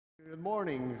Good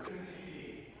morning.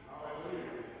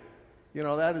 You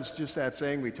know, that is just that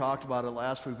saying, we talked about it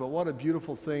last week, but what a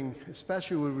beautiful thing,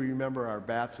 especially when we remember our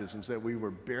baptisms, that we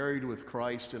were buried with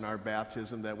Christ in our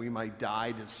baptism, that we might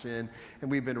die to sin,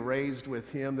 and we've been raised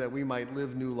with him, that we might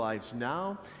live new lives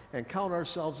now and count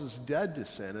ourselves as dead to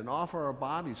sin and offer our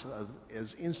bodies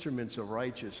as instruments of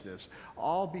righteousness,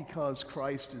 all because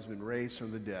Christ has been raised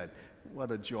from the dead.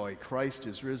 What a joy. Christ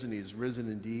is risen. He is risen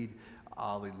indeed.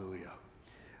 Alleluia.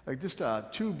 Just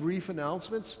two brief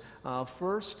announcements.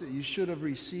 First, you should have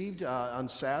received on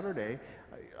Saturday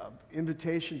an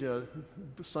invitation to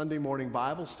Sunday morning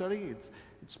Bible study.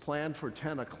 It's planned for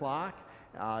 10 o'clock.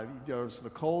 There's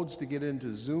the codes to get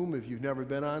into Zoom. If you've never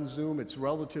been on Zoom, it's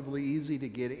relatively easy to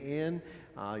get in.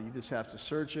 You just have to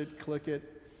search it, click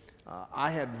it.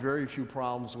 I had very few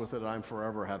problems with it. I'm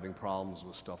forever having problems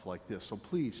with stuff like this. So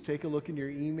please take a look in your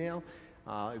email.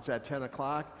 It's at 10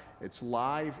 o'clock. It's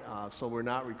live, so we're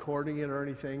not recording it or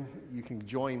anything. You can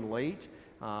join late,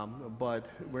 but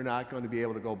we're not going to be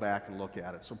able to go back and look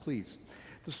at it. So please.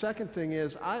 The second thing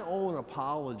is, I owe an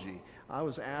apology. I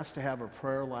was asked to have a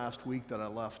prayer last week that I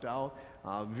left out.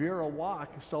 Vera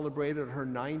Walk celebrated her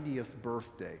 90th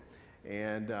birthday,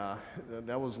 and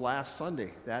that was last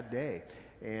Sunday, that day.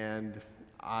 And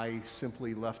I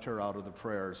simply left her out of the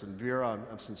prayers. And Vera,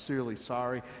 I'm sincerely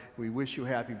sorry. We wish you a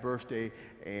happy birthday,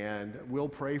 and we'll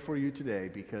pray for you today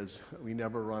because we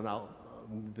never run out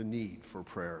the need for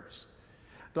prayers.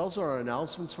 Those are our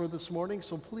announcements for this morning,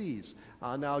 so please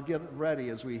now get ready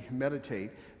as we meditate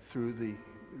through the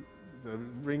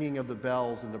ringing of the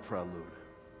bells and the prelude.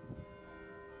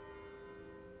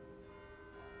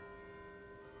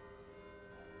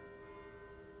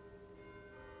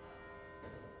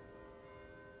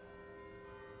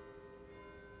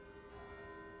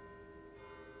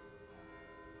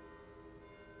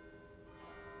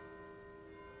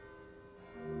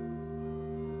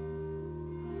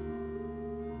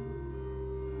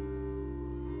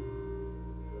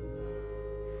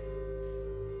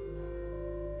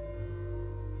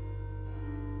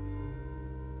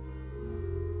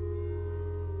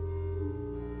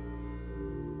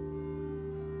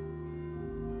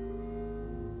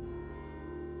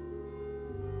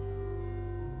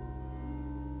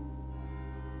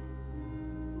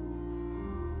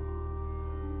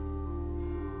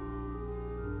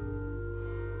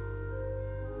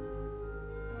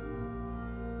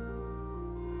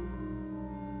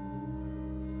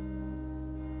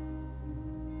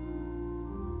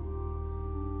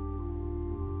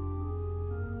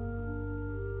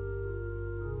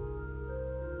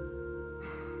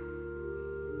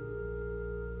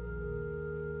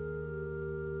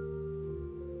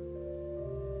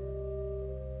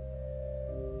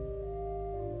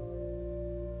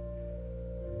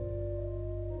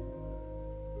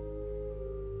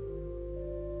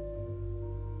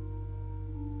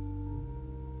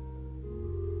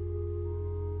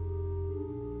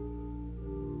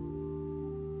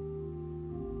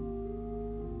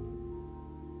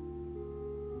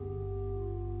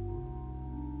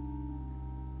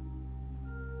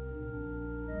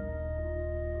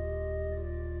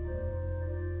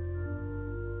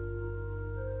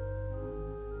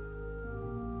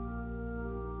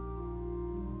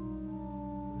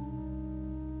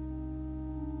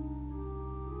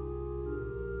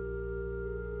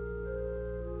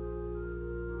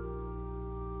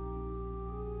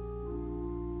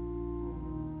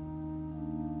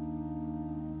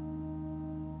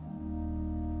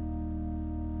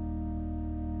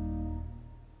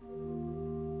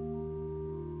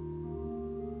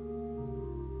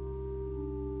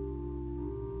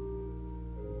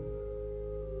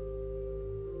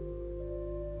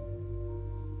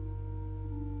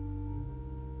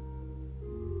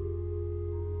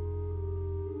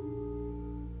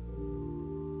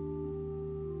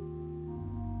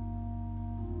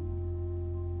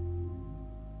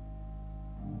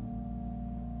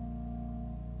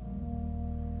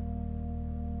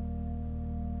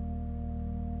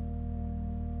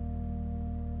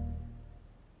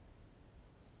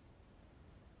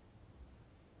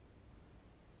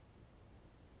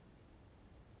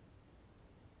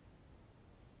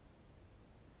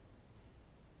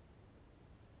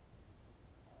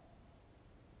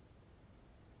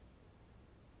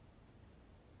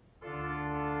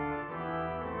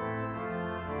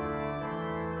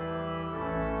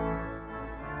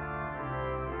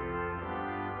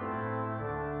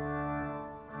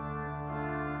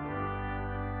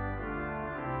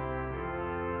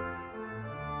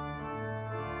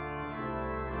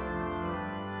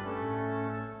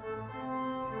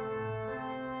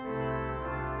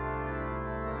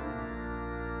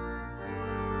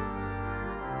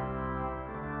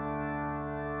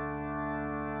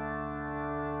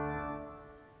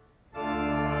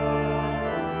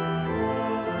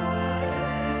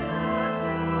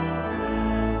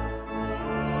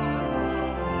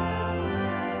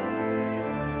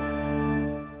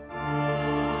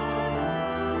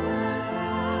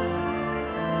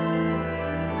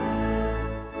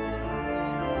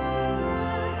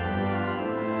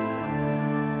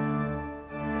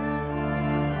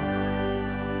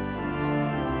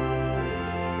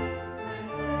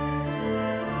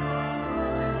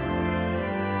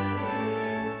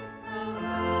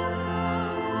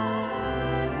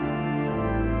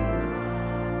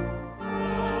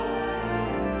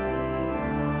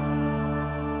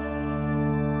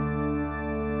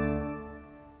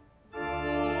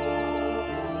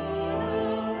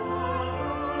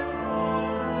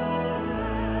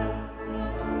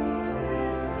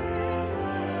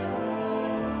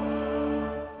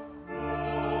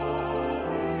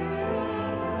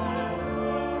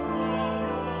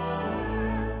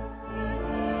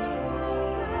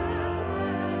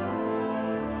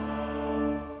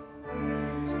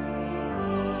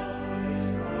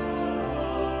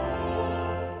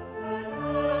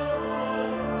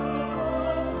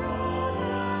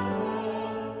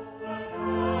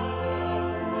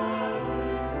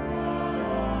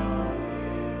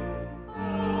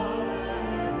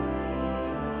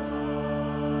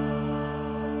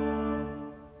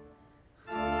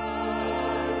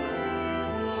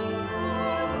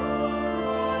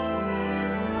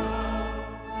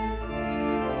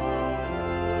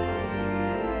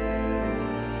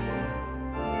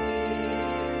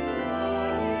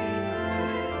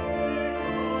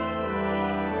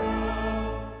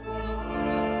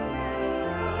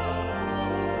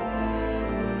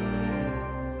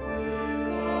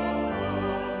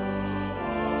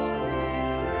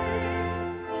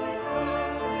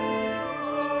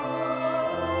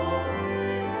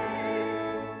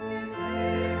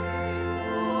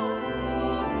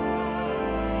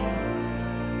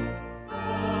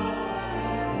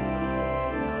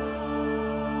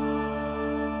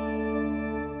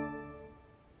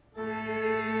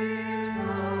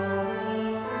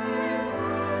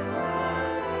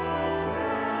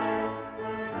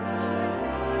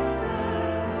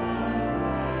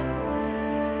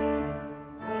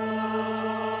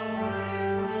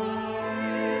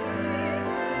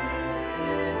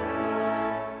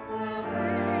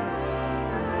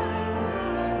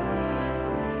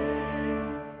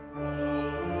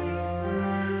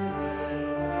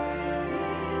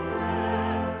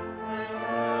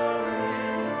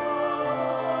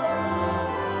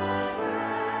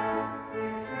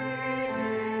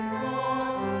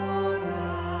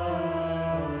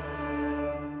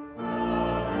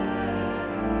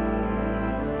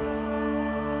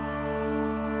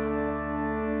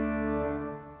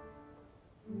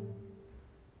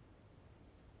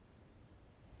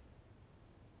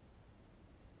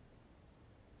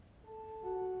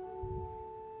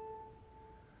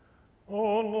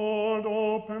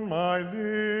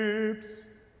 lips.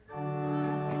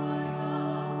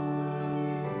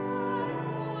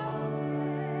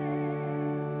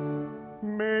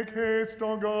 Make haste,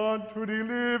 O God, to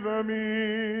deliver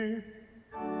me.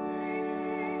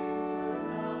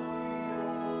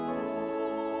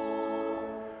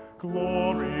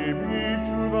 Glory be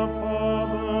to the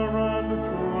Father, and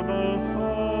to the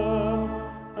Son,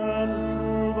 and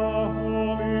to the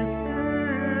Holy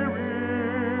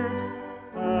Spirit,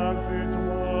 as it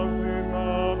was in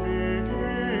the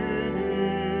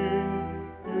beginning,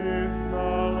 is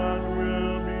now, and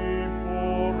will be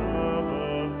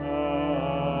forever.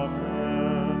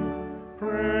 Amen.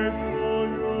 Praise to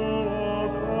you, O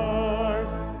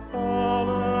Christ.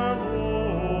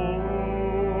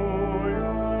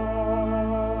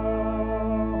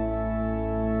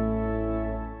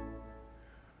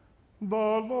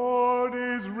 The Lord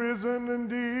is risen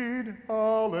indeed.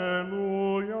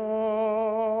 Alleluia.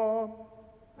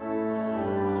 Let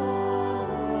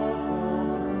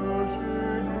us worship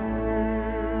Him.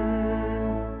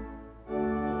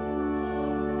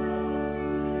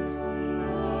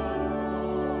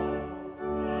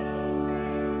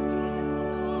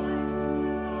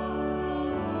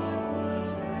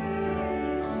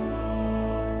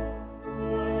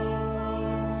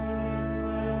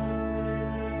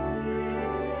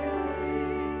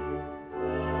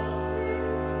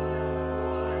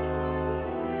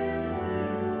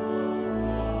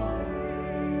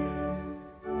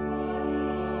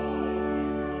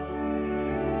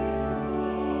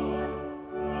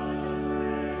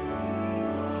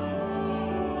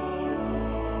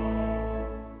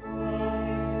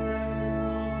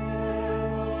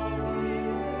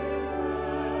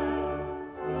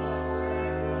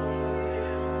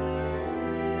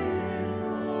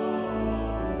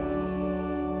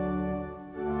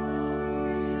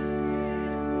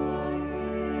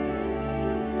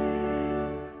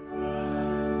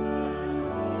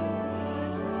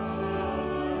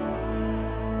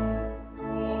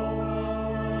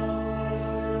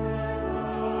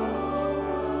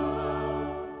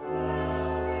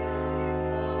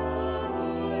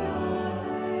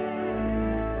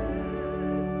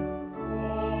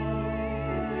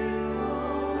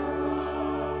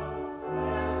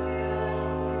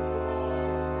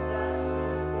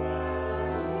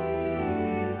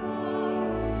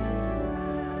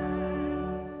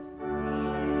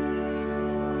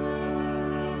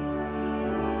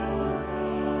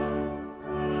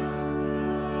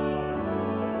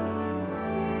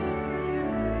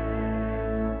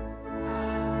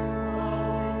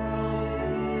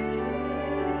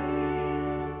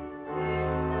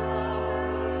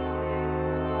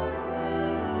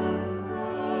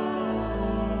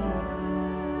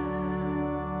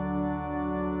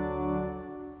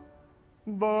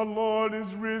 The Lord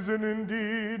is risen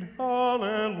indeed.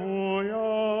 Alleluia.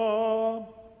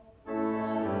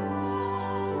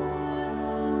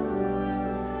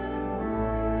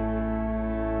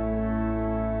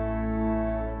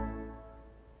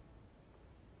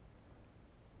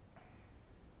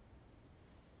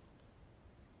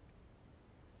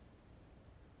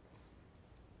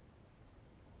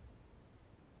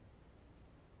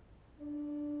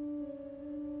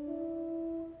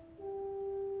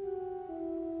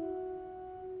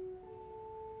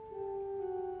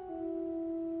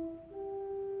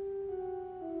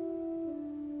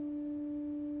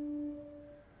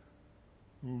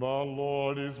 The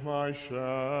Lord is my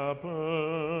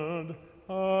shepherd,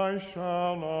 I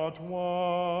shall not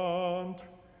want.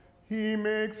 He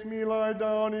makes me lie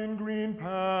down in green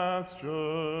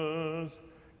pastures.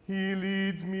 He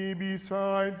leads me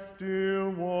beside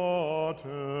still waters.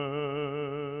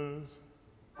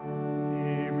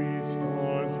 He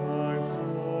restores my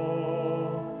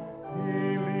soul.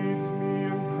 He leads me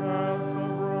in paths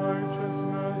of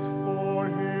righteousness for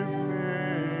His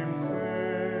name's sake.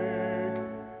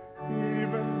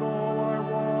 Even though I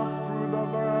walk through the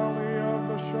valley of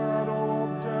the shadow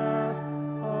of death,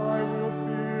 I will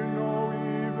fear no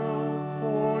evil,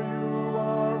 for You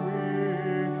are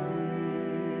with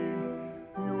me.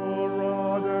 Your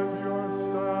rod and Your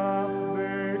staff,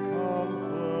 they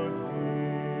comfort me.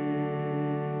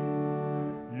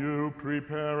 You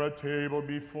prepare a table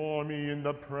before me in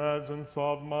the presence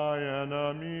of my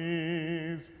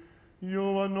enemies.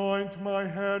 You anoint my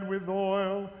head with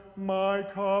oil, my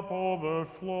cup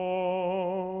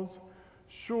overflows.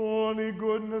 Surely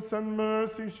goodness and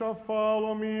mercy shall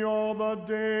follow me all the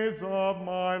days of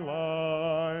my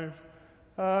life,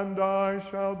 and I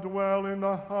shall dwell in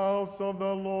the house of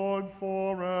the Lord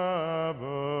forever.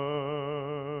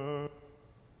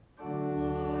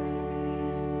 Glory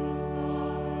be to the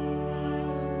Father,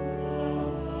 and to the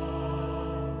Son,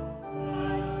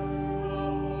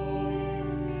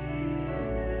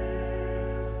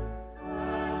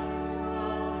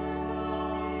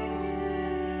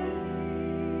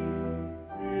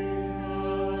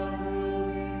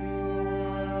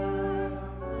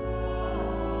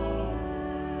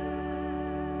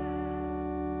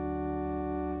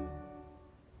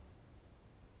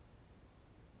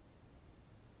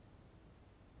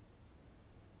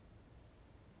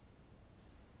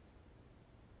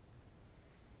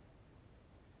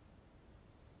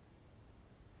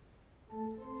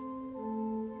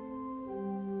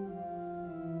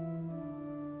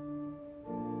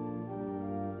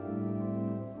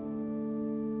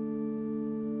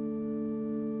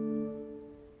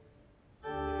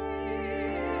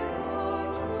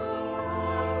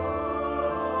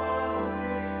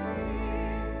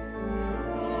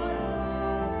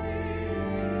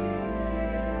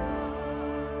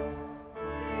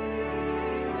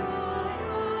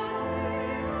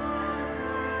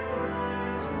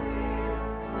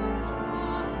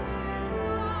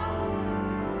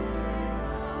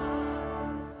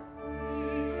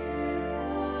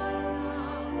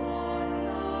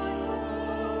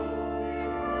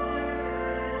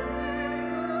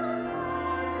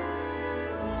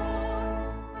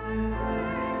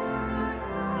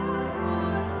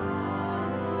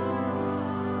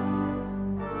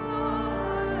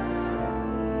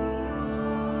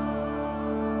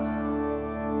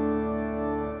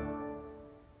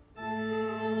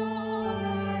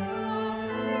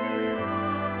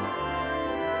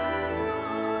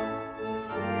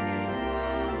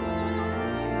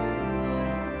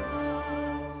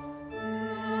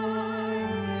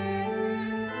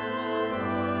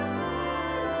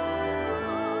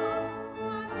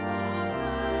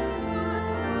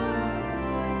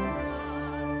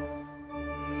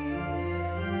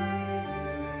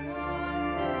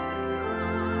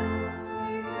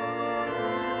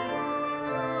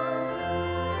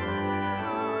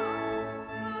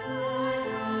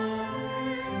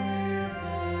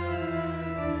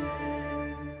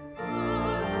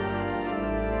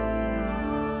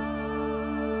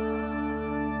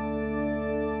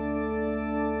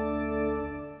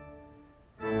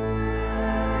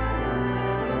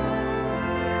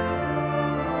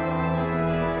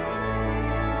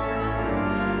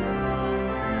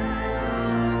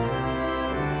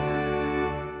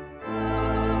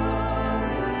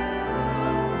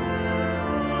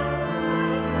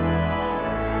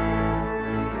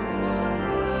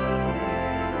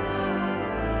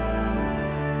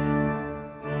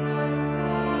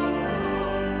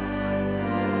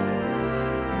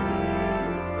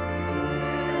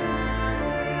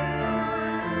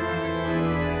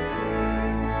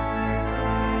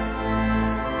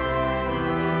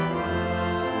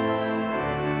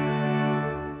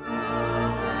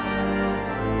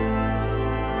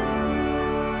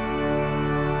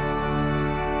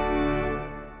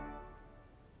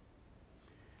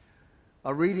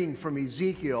 A reading from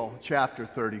Ezekiel chapter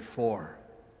 34.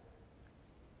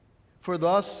 For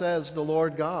thus says the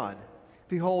Lord God,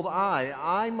 behold,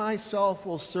 I myself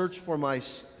will search for my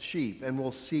sheep and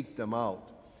will seek them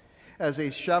out. As a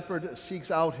shepherd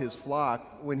seeks out his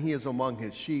flock when he is among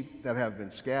his sheep that have been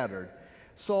scattered,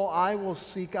 so I will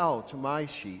seek out my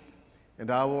sheep, and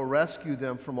I will rescue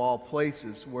them from all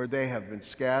places where they have been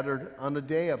scattered on a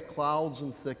day of clouds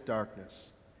and thick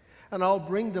darkness. And I'll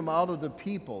bring them out of the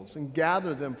peoples and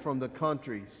gather them from the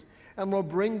countries, and will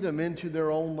bring them into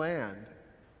their own land.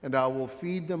 And I will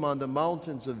feed them on the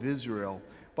mountains of Israel,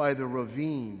 by the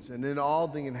ravines, and in all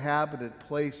the inhabited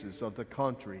places of the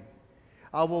country.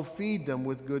 I will feed them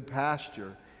with good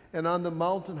pasture, and on the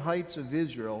mountain heights of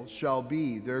Israel shall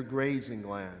be their grazing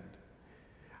land.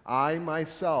 I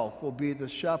myself will be the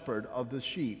shepherd of the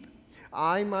sheep.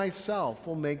 I myself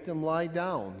will make them lie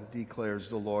down, declares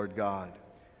the Lord God.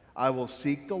 I will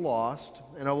seek the lost,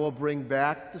 and I will bring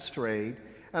back the strayed,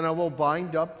 and I will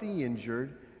bind up the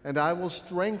injured, and I will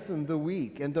strengthen the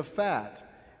weak and the fat,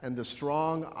 and the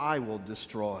strong I will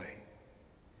destroy.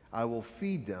 I will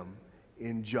feed them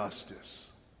in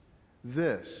justice.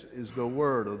 This is the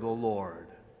word of the Lord.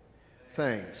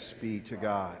 Thanks be to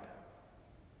God.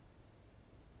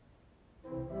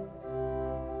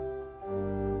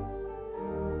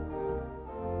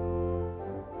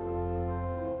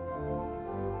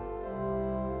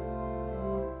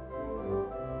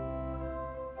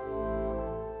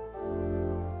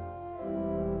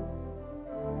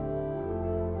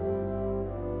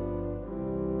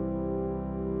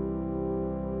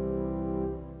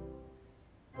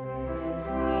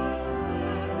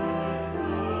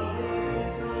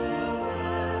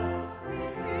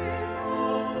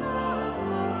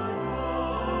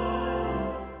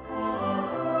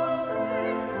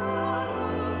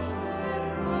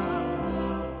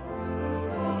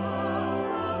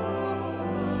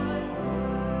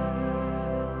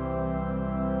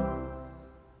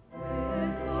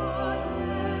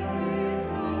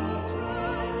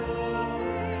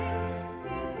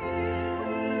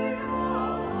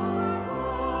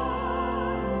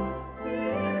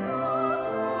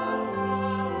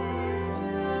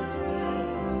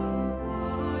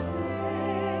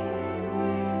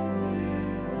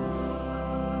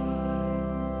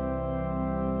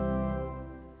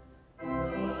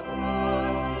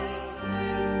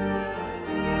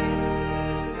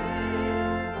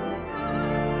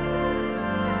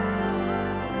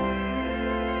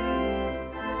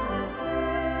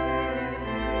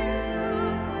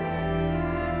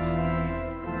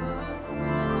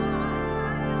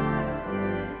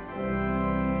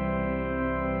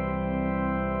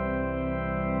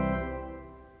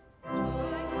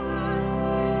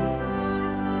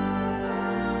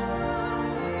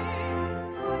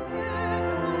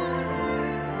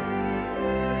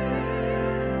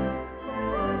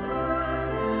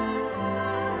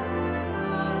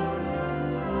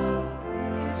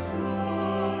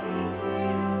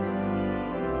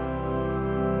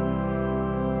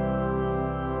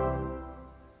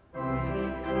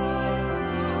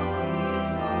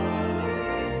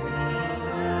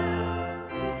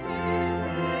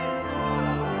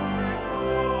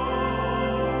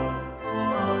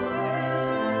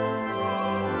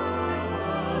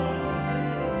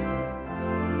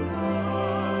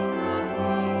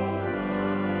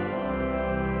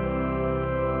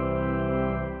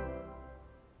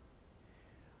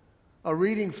 A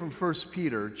reading from 1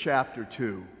 Peter chapter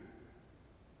 2.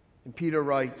 And Peter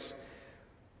writes,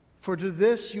 For to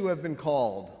this you have been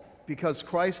called, because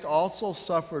Christ also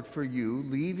suffered for you,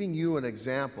 leaving you an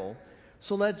example,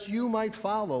 so that you might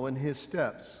follow in his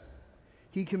steps.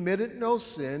 He committed no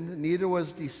sin, neither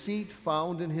was deceit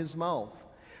found in his mouth.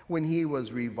 When he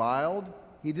was reviled,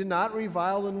 he did not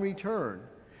revile in return.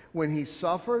 When he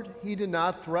suffered, he did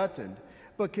not threaten,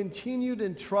 but continued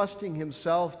entrusting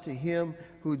himself to him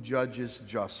who judges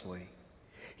justly.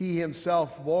 He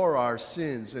himself bore our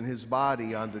sins in his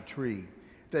body on the tree,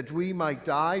 that we might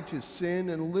die to sin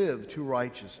and live to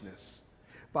righteousness.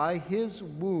 By his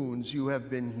wounds you have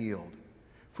been healed,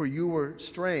 for you were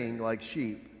straying like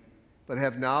sheep, but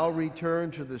have now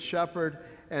returned to the shepherd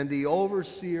and the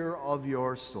overseer of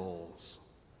your souls.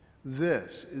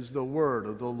 This is the word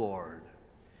of the Lord.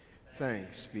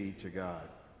 Thanks be to God.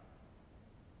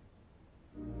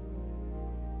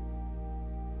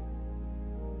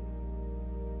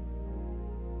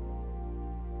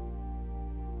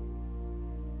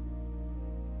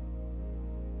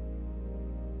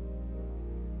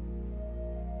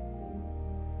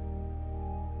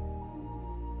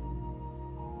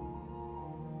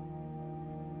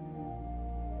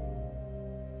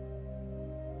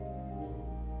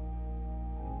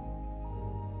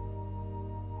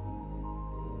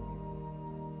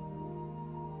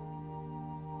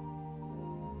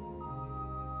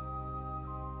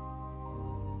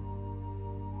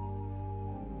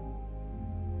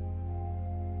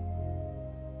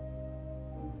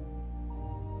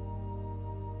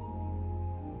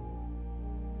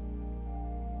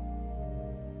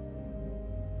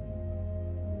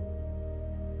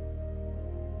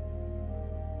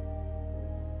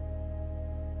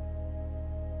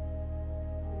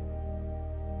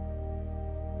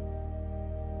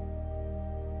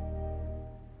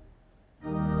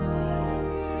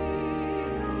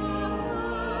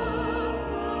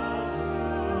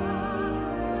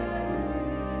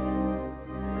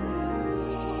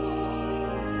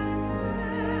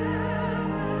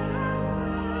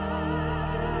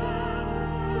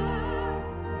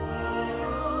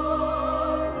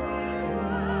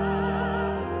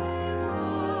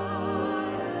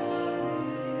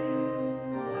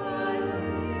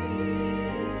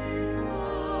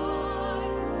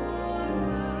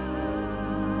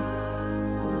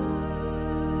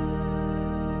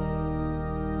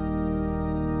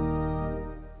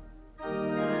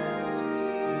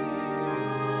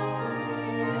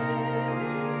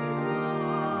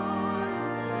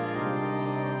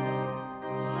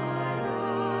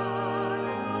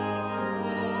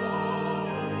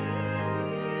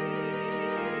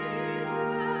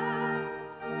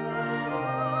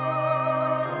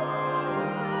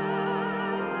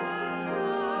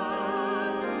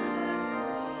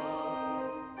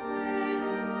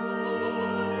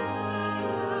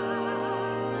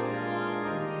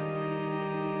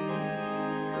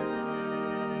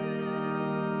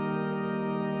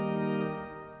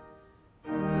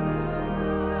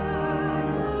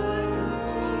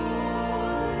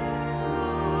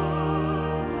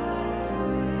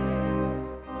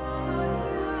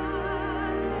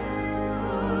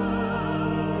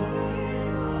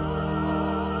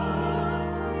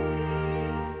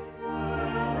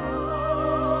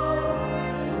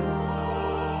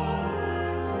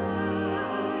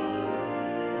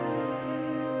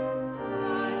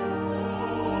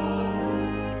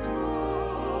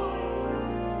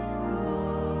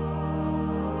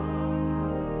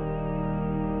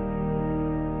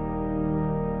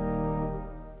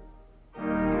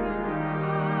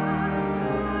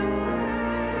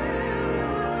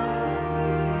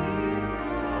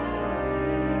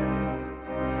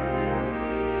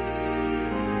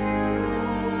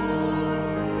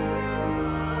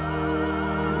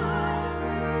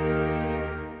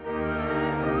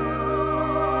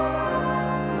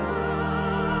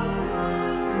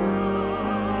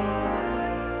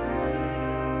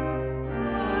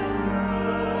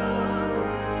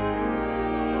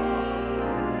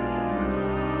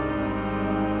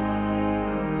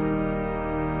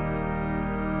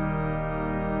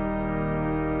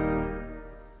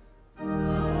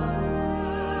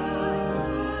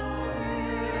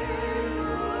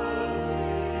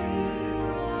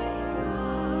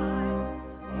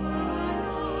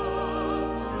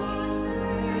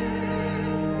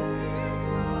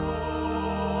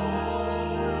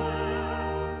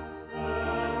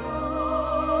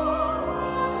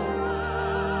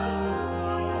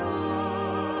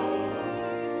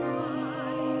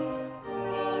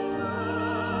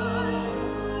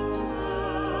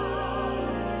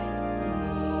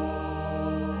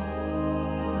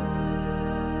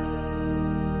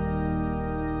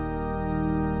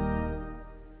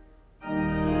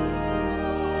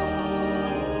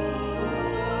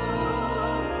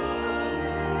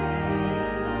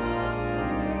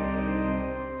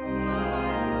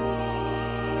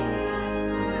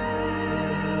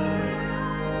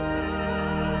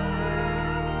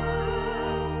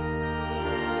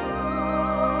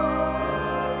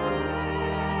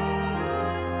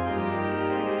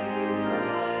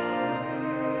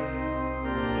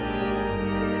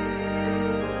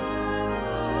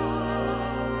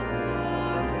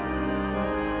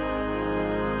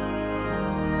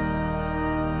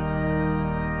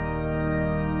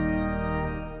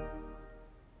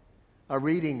 A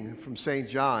reading from St.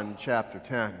 John chapter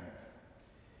 10.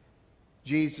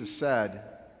 Jesus said,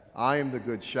 I am the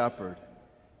good shepherd.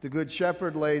 The good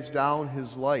shepherd lays down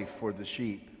his life for the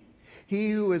sheep.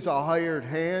 He who is a hired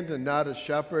hand and not a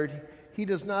shepherd, he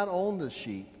does not own the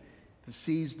sheep. He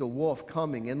sees the wolf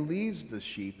coming and leaves the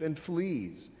sheep and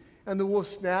flees, and the wolf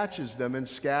snatches them and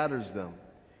scatters them.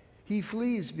 He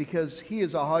flees because he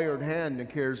is a hired hand and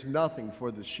cares nothing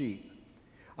for the sheep.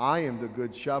 I am the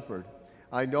good shepherd.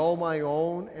 I know my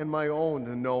own, and my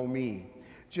own know me,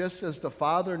 just as the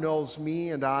Father knows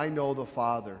me, and I know the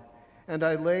Father. And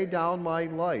I lay down my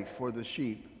life for the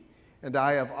sheep. And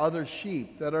I have other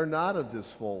sheep that are not of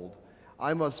this fold.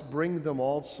 I must bring them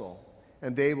also,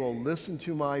 and they will listen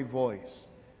to my voice.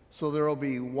 So there will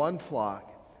be one flock,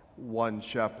 one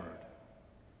shepherd.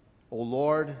 O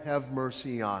Lord, have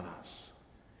mercy on us.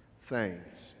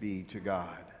 Thanks be to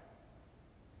God.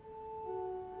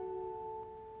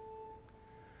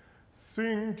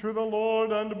 Sing to the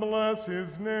Lord and bless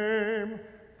his name.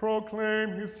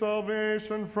 Proclaim his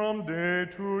salvation from day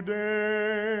to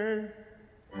day.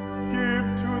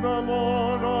 Give to the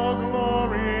Lord all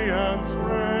glory and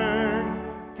strength.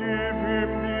 Give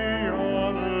him the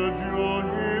honor due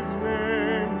his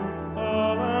name.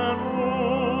 Alleluia,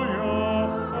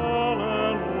 alleluia.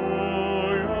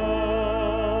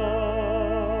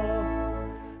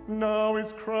 Now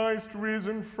is Christ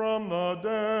risen from the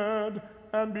dead,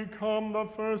 and become the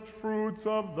first fruits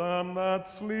of them that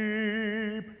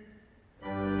sleep.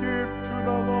 Give to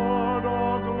the Lord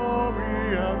all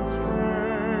glory and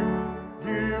strength.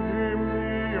 Give him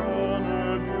the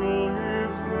honor due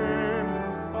his name.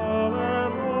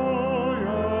 Alleluia,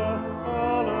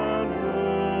 alleluia.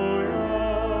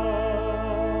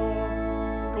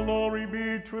 Glory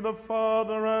be to the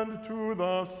Father and to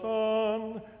the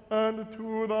Son and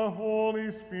to the Holy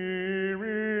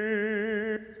Spirit.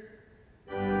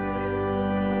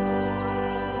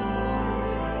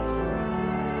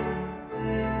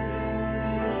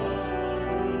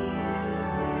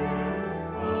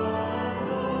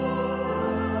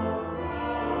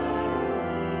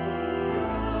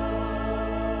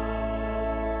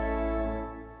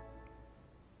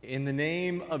 In the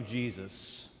name of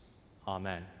Jesus,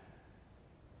 amen.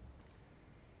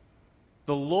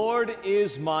 The Lord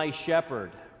is my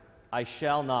shepherd, I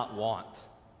shall not want.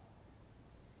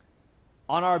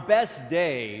 On our best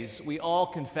days, we all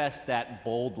confess that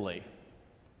boldly.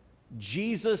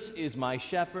 Jesus is my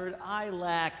shepherd, I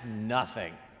lack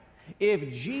nothing.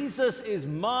 If Jesus is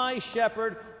my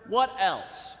shepherd, what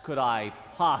else could I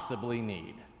possibly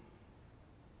need?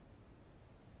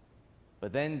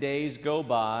 But then days go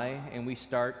by and we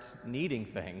start needing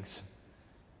things.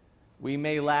 We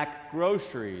may lack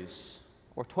groceries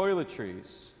or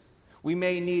toiletries. We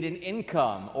may need an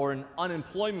income or an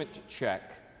unemployment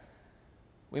check.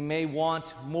 We may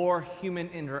want more human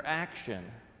interaction.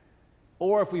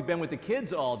 Or if we've been with the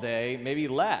kids all day, maybe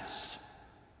less.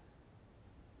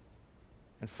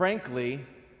 And frankly,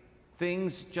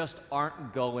 things just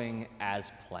aren't going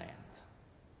as planned.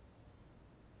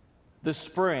 The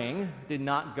spring did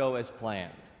not go as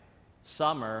planned.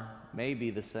 Summer may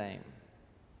be the same.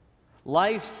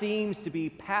 Life seems to be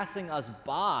passing us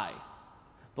by.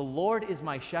 The Lord is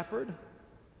my shepherd?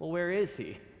 Well, where is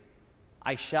he?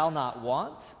 I shall not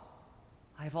want.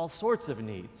 I have all sorts of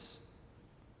needs.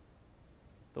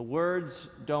 The words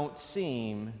don't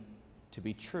seem to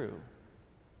be true.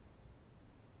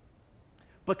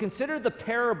 But consider the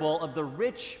parable of the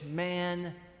rich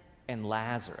man and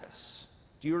Lazarus.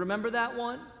 Do you remember that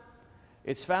one?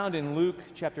 It's found in Luke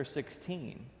chapter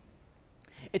 16.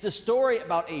 It's a story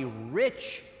about a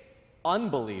rich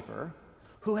unbeliever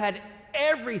who had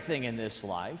everything in this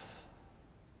life,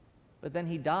 but then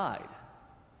he died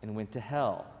and went to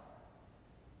hell.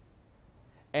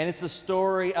 And it's a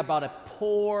story about a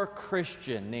poor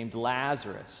Christian named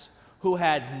Lazarus who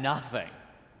had nothing,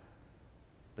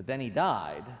 but then he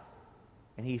died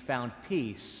and he found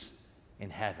peace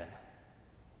in heaven.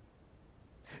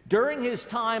 During his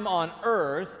time on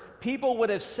earth, people would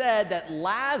have said that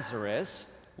Lazarus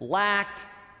lacked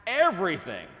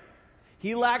everything.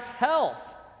 He lacked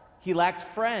health. He lacked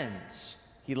friends.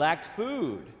 He lacked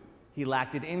food. He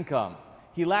lacked an income.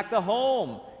 He lacked a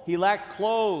home. He lacked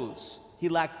clothes. He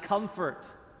lacked comfort.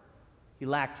 He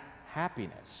lacked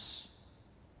happiness.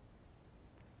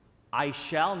 I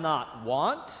shall not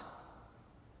want.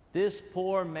 This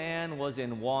poor man was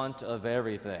in want of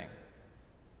everything.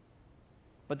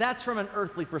 But that's from an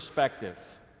earthly perspective.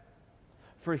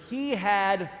 For he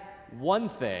had one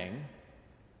thing,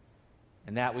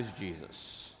 and that was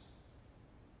Jesus.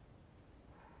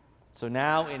 So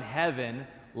now in heaven,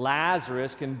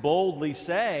 Lazarus can boldly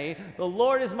say, "The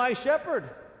Lord is my shepherd.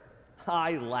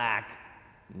 I lack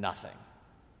nothing."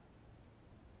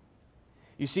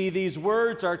 You see, these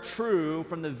words are true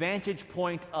from the vantage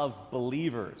point of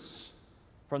believers,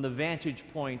 from the vantage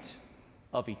point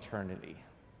of eternity.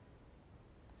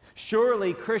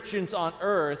 Surely Christians on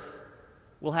earth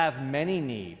will have many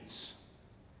needs.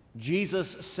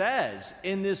 Jesus says,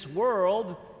 "In this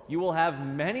world you will have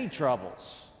many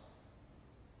troubles.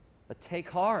 But take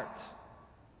heart,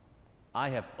 I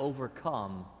have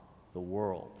overcome the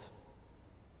world."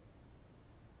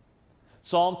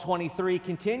 Psalm 23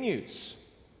 continues,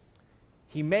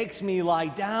 "He makes me lie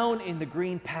down in the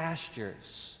green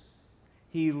pastures.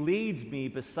 He leads me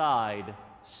beside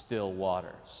still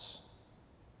waters."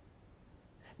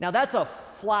 Now that's a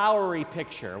flowery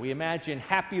picture. We imagine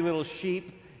happy little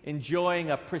sheep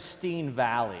enjoying a pristine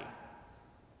valley.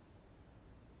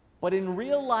 But in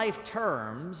real life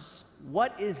terms,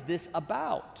 what is this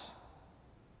about?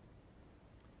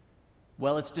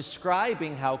 Well, it's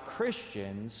describing how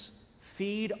Christians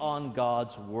feed on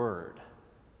God's word.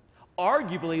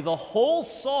 Arguably, the whole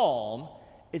psalm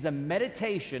is a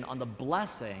meditation on the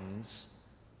blessings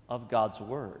of God's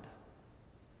word.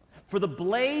 For the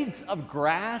blades of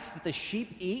grass that the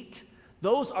sheep eat,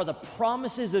 those are the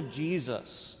promises of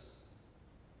Jesus.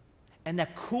 And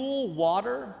that cool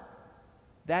water,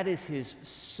 that is his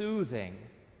soothing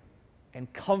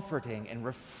and comforting and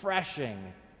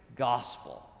refreshing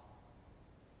gospel.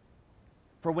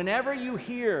 For whenever you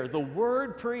hear the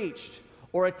word preached,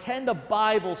 or attend a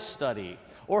Bible study,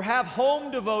 or have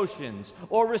home devotions,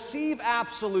 or receive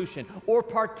absolution, or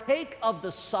partake of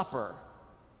the supper,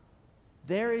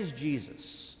 there is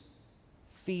Jesus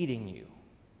feeding you,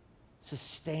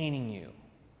 sustaining you,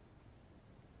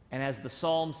 and as the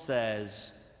psalm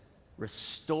says,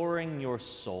 restoring your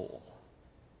soul.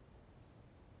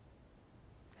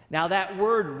 Now that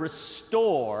word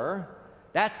restore,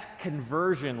 that's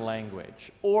conversion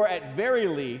language, or at very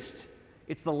least,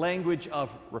 it's the language of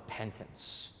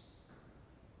repentance.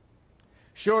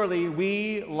 Surely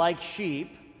we, like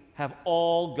sheep, have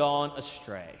all gone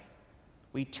astray.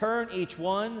 We turn each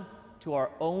one to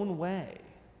our own way.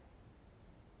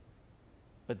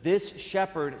 But this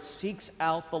shepherd seeks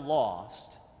out the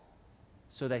lost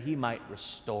so that he might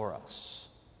restore us.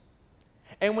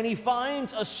 And when he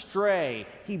finds a stray,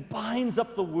 he binds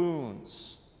up the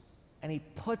wounds and he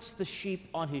puts the sheep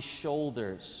on his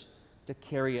shoulders to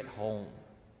carry it home.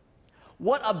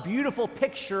 What a beautiful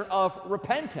picture of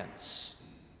repentance.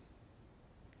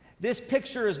 This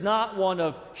picture is not one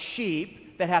of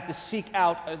sheep that have to seek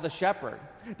out the shepherd.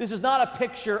 This is not a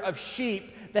picture of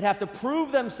sheep that have to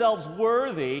prove themselves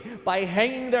worthy by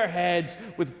hanging their heads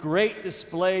with great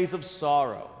displays of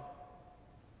sorrow.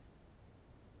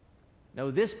 No,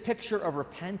 this picture of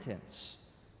repentance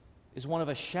is one of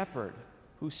a shepherd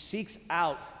who seeks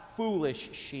out foolish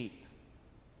sheep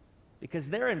because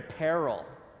they're in peril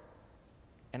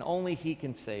and only he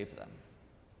can save them.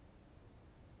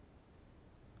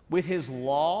 With his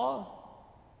law,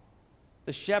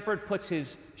 the shepherd puts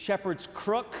his shepherd's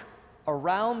crook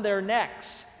around their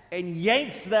necks and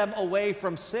yanks them away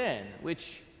from sin,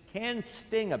 which can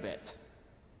sting a bit.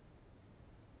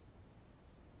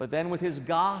 But then with his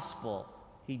gospel,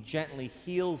 he gently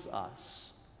heals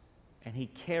us and he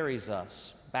carries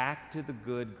us back to the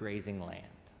good grazing land.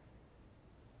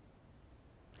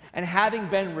 And having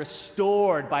been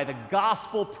restored by the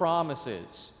gospel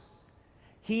promises,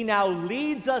 he now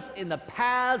leads us in the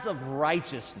paths of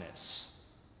righteousness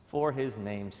for his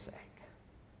name's sake.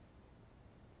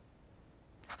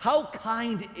 How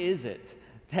kind is it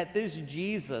that this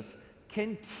Jesus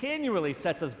continually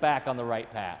sets us back on the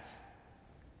right path?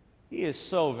 He is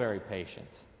so very patient,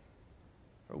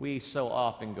 for we so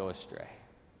often go astray.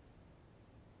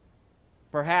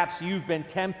 Perhaps you've been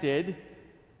tempted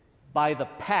by the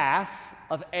path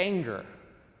of anger.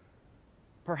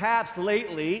 Perhaps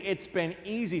lately it's been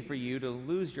easy for you to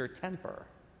lose your temper.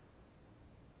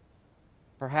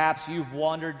 Perhaps you've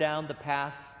wandered down the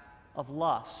path of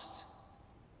lust,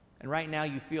 and right now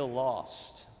you feel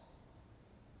lost.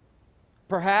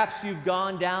 Perhaps you've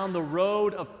gone down the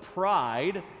road of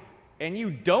pride, and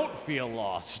you don't feel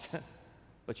lost,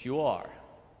 but you are.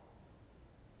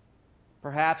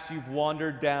 Perhaps you've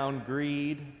wandered down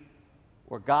greed,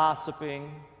 or gossiping,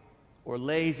 or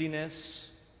laziness,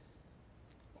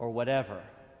 or whatever.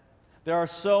 There are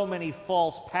so many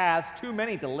false paths, too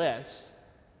many to list.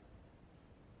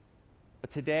 But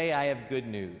today I have good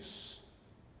news.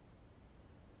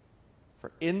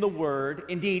 For in the Word,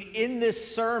 indeed in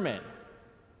this sermon,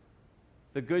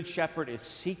 the Good Shepherd is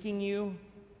seeking you,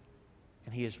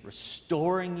 and he is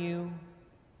restoring you,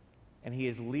 and he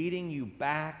is leading you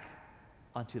back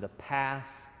onto the path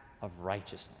of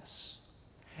righteousness.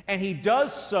 And he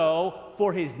does so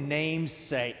for his name's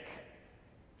sake.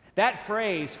 That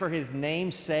phrase, for his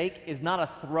name's sake, is not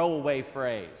a throwaway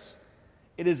phrase.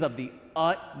 It is of the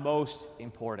utmost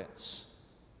importance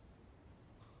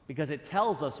because it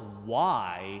tells us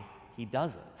why he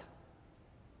does it.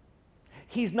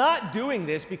 He's not doing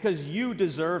this because you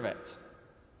deserve it.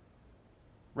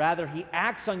 Rather, he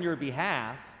acts on your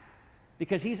behalf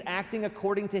because he's acting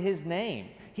according to his name.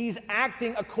 He's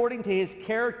acting according to his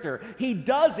character. He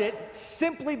does it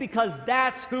simply because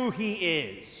that's who he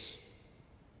is.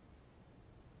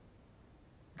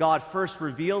 God first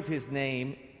revealed his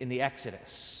name in the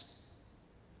Exodus.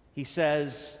 He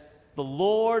says, the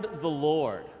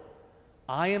Lord,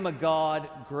 I am a God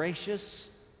gracious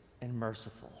and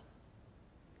merciful.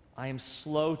 I am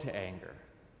slow to anger.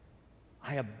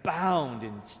 I abound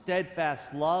in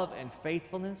steadfast love and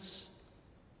faithfulness,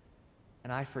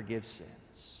 and I forgive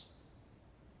sins.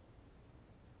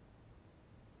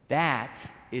 That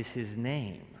is his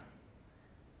name.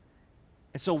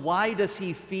 And so why does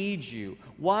he feed you?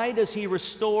 Why does he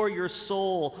restore your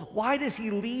soul? Why does he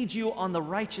lead you on the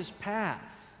righteous path?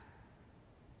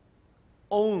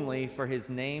 Only for his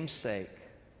name's sake.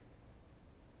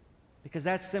 Because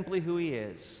that's simply who he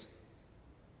is.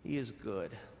 He is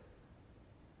good.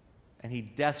 And he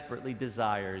desperately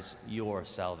desires your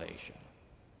salvation.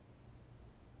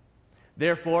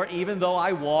 Therefore, even though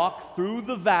I walk through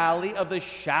the valley of the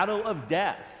shadow of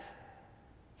death,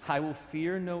 I will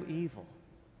fear no evil,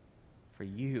 for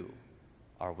you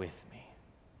are with me.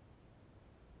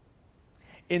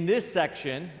 In this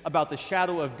section about the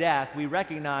shadow of death, we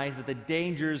recognize that the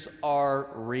dangers are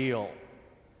real.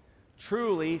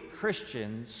 Truly,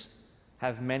 Christians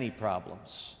have many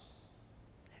problems.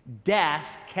 Death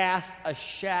casts a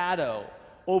shadow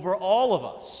over all of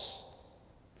us.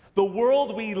 The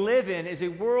world we live in is a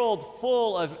world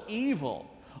full of evil,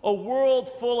 a world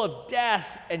full of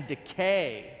death and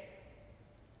decay.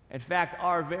 In fact,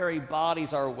 our very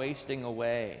bodies are wasting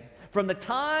away. From the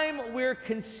time we're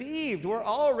conceived, we're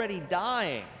already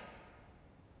dying.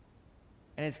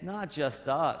 And it's not just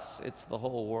us, it's the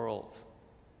whole world.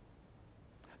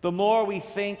 The more we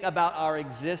think about our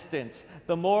existence,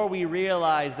 the more we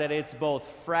realize that it's both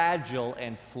fragile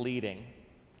and fleeting.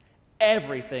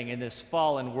 Everything in this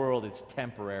fallen world is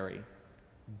temporary.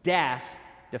 Death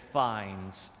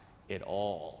defines it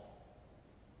all.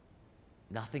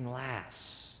 Nothing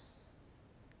lasts.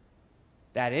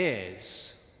 That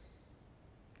is,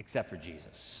 except for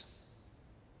Jesus.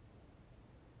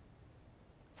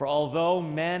 For although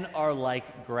men are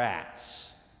like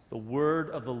grass, the word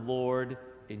of the Lord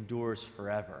endures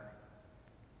forever.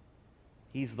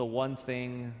 He's the one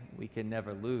thing we can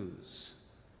never lose.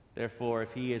 Therefore,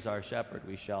 if he is our shepherd,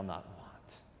 we shall not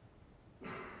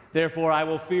want. Therefore, I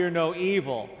will fear no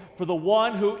evil, for the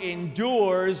one who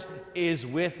endures is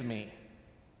with me.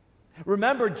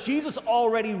 Remember, Jesus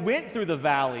already went through the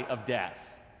valley of death,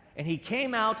 and he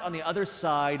came out on the other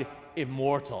side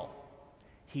immortal.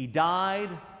 He died,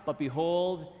 but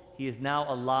behold, he is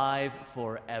now alive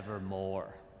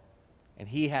forevermore. And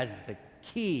he has the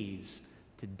keys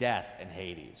to death and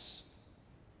Hades.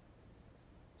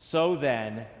 So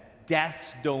then,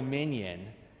 death's dominion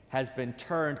has been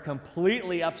turned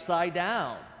completely upside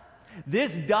down.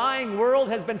 This dying world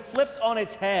has been flipped on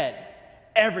its head.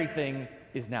 Everything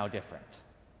is now different.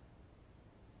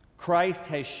 Christ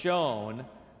has shown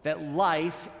that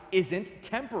life isn't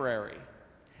temporary.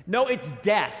 No, it's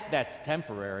death that's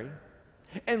temporary.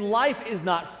 And life is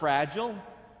not fragile.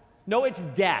 No, it's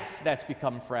death that's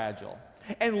become fragile.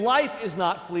 And life is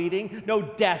not fleeting. No,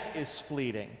 death is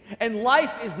fleeting. And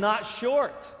life is not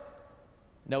short.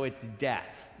 No, it's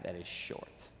death that is short.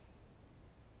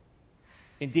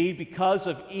 Indeed, because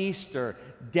of Easter,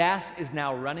 death is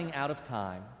now running out of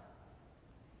time.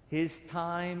 His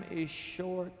time is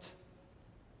short,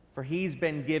 for he's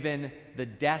been given the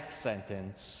death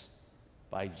sentence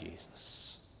by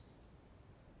Jesus.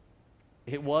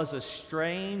 It was a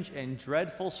strange and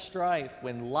dreadful strife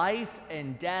when life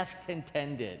and death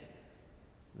contended.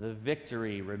 The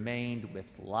victory remained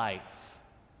with life.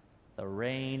 The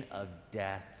reign of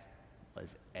death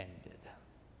was ended.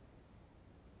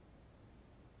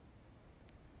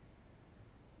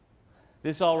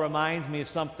 This all reminds me of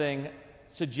something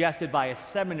suggested by a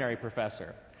seminary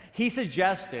professor. He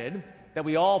suggested that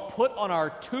we all put on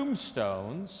our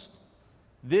tombstones,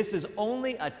 "This is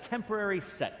only a temporary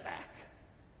setback."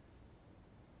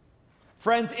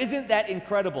 Friends, isn't that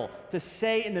incredible to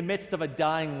say in the midst of a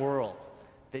dying world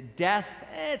that death,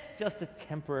 it's just a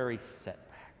temporary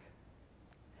setback?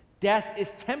 Death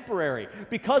is temporary.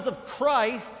 Because of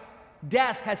Christ,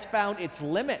 death has found its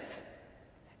limit.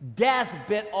 Death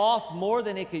bit off more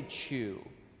than it could chew.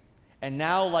 And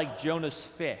now, like Jonah's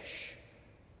fish,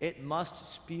 it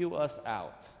must spew us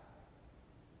out.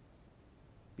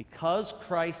 Because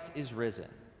Christ is risen,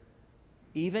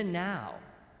 even now,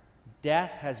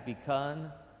 death has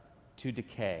begun to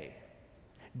decay.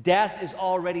 Death is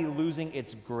already losing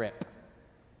its grip.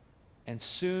 And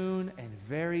soon, and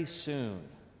very soon,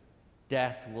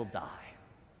 death will die.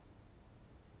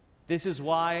 This is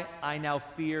why I now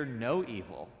fear no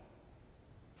evil,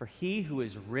 for he who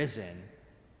is risen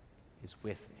is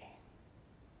with me.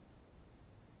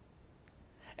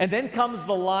 And then comes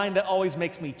the line that always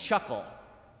makes me chuckle.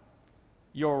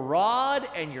 Your rod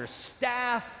and your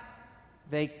staff,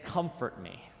 they comfort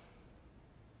me.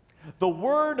 The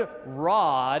word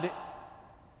rod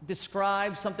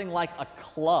describes something like a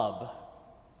club.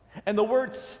 And the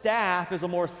word staff is a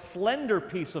more slender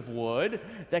piece of wood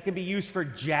that can be used for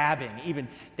jabbing, even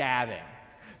stabbing.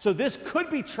 So this could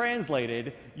be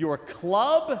translated, your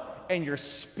club and your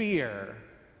spear,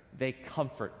 they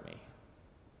comfort me.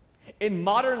 In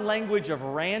modern language of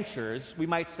ranchers, we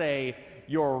might say,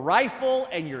 your rifle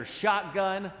and your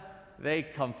shotgun, they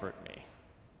comfort me.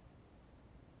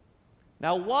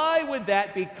 Now, why would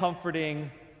that be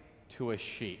comforting to a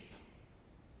sheep?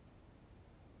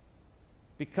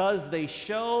 Because they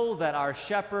show that our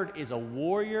shepherd is a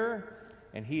warrior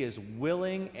and he is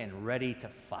willing and ready to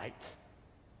fight.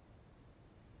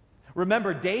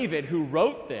 Remember, David, who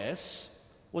wrote this,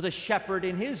 was a shepherd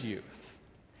in his youth,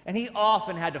 and he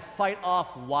often had to fight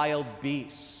off wild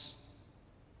beasts.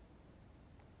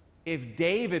 If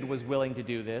David was willing to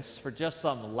do this for just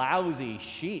some lousy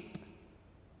sheep,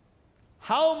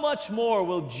 how much more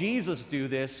will Jesus do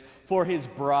this for his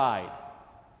bride,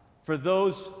 for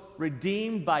those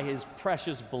redeemed by his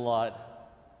precious blood?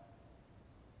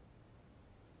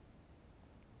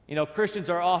 You know, Christians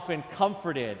are often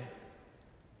comforted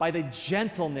by the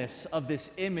gentleness of this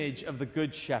image of the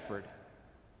Good Shepherd.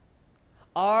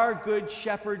 Our Good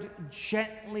Shepherd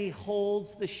gently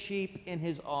holds the sheep in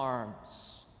his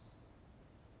arms.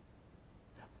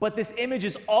 But this image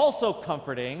is also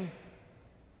comforting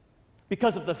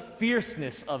because of the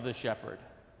fierceness of the shepherd,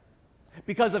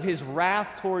 because of his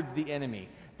wrath towards the enemy.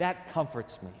 That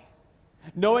comforts me,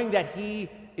 knowing that he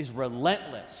is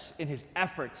relentless in his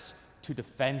efforts to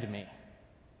defend me.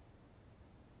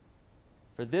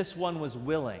 For this one was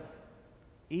willing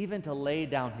even to lay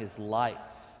down his life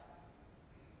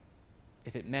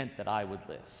if it meant that I would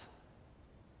live.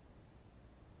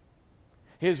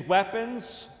 His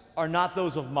weapons are not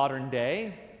those of modern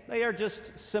day. They are just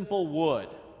simple wood.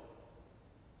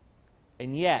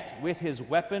 And yet, with his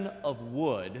weapon of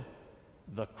wood,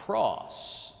 the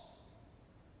cross,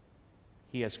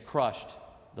 he has crushed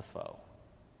the foe.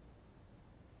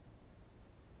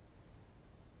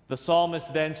 The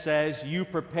psalmist then says, "You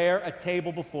prepare a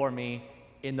table before me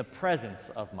in the presence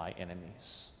of my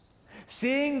enemies."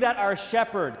 Seeing that our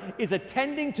shepherd is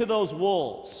attending to those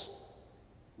wolves,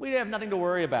 we have nothing to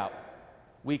worry about.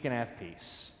 We can have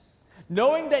peace.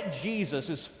 Knowing that Jesus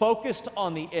is focused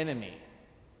on the enemy,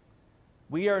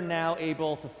 we are now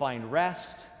able to find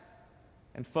rest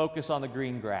and focus on the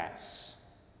green grass,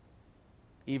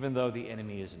 even though the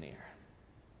enemy is near.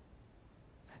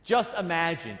 Just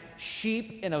imagine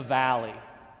sheep in a valley,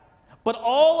 but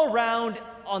all around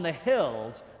on the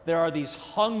hills, there are these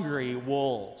hungry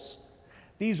wolves.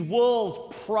 These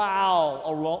wolves prowl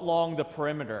along the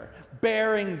perimeter,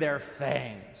 baring their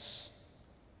fangs.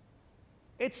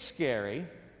 It's scary,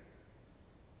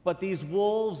 but these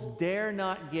wolves dare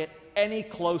not get any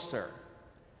closer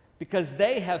because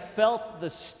they have felt the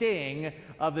sting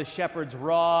of the shepherd's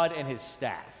rod and his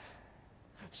staff.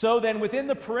 So then, within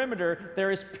the perimeter,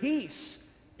 there is peace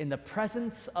in the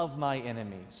presence of my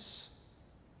enemies.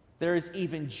 There is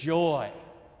even joy,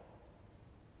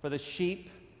 for the sheep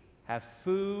have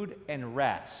food and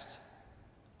rest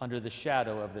under the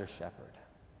shadow of their shepherd.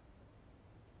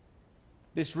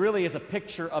 This really is a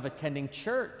picture of attending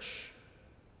church.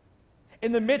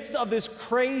 In the midst of this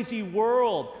crazy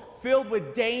world filled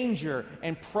with danger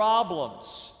and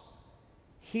problems,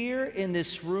 here in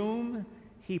this room,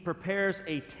 he prepares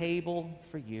a table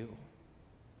for you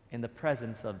in the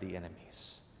presence of the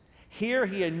enemies. Here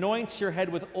he anoints your head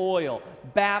with oil,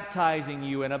 baptizing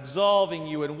you and absolving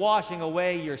you and washing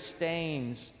away your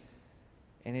stains.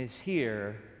 And it is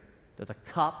here that the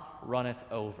cup runneth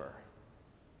over,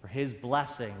 for his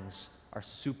blessings are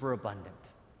superabundant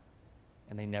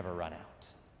and they never run out.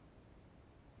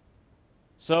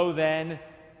 So then,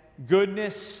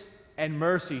 goodness and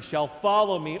mercy shall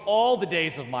follow me all the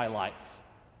days of my life,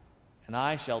 and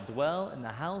I shall dwell in the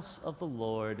house of the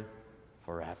Lord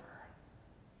forever.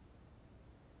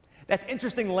 That's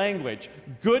interesting language.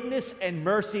 Goodness and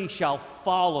mercy shall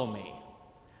follow me.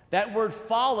 That word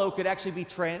follow could actually be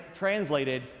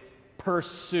translated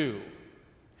pursue.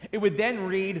 It would then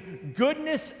read,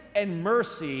 goodness and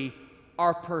mercy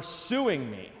are pursuing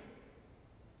me.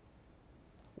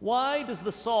 Why does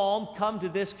the psalm come to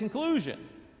this conclusion?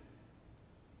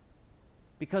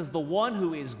 Because the one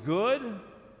who is good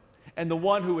and the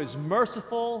one who is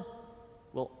merciful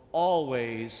will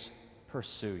always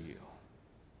pursue you.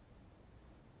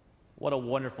 What a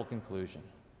wonderful conclusion.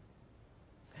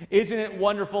 Isn't it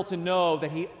wonderful to know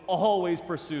that he always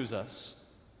pursues us?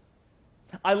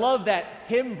 I love that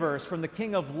hymn verse from the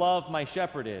King of Love, My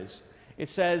Shepherd Is. It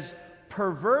says,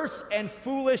 perverse and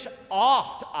foolish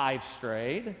oft I've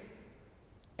strayed,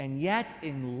 and yet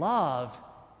in love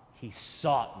he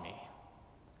sought me,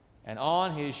 and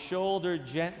on his shoulder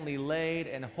gently laid,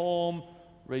 and home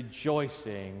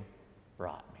rejoicing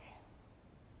brought me.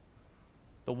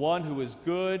 The one who is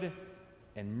good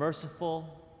and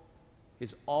merciful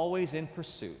is always in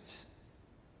pursuit,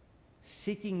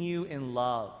 seeking you in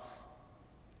love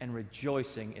and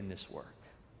rejoicing in this work.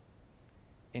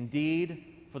 Indeed,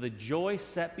 for the joy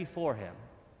set before him,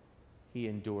 he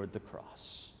endured the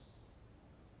cross.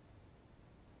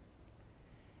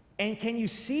 And can you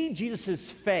see Jesus'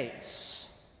 face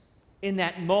in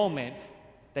that moment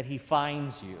that he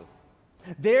finds you?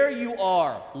 There you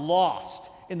are, lost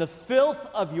in the filth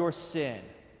of your sin.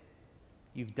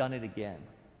 You've done it again.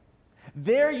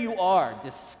 There you are,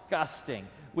 disgusting,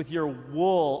 with your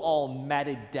wool all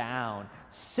matted down,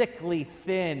 sickly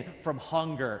thin from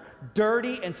hunger,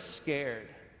 dirty and scared.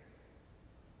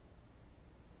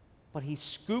 But he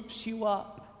scoops you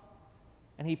up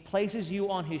and he places you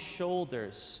on his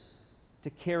shoulders to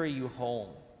carry you home.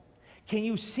 Can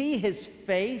you see his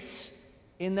face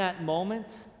in that moment?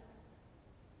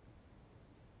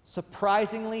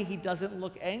 Surprisingly, he doesn't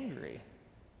look angry.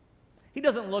 He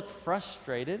doesn't look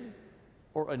frustrated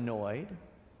or annoyed.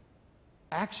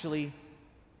 Actually,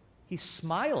 he's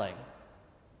smiling.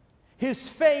 His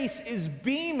face is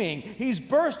beaming. He's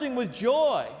bursting with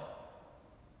joy.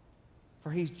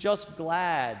 For he's just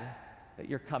glad that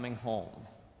you're coming home.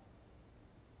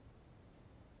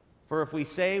 For if we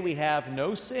say we have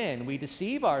no sin, we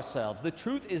deceive ourselves. The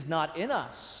truth is not in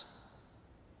us.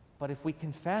 But if we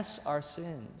confess our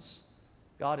sins,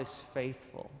 God is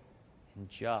faithful and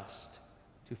just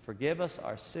to forgive us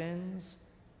our sins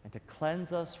and to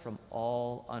cleanse us from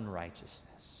all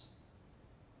unrighteousness.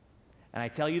 And I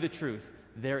tell you the truth,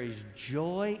 there is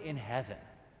joy in heaven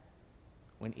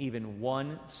when even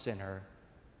one sinner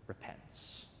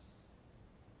repents.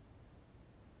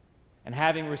 And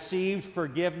having received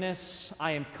forgiveness,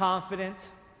 I am confident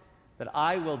that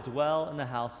I will dwell in the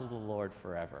house of the Lord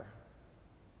forever.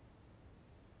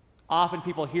 Often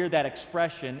people hear that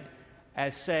expression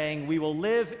as saying, we will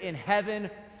live in heaven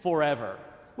forever,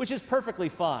 which is perfectly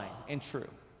fine and true.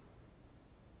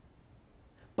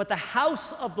 But the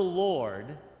house of the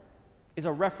Lord is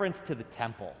a reference to the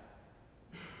temple.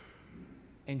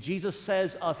 And Jesus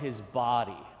says of his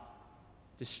body,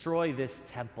 destroy this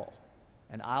temple,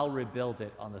 and I'll rebuild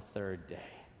it on the third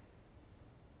day.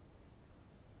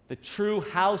 The true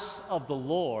house of the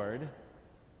Lord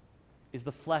is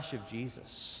the flesh of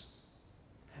Jesus.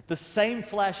 The same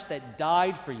flesh that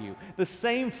died for you, the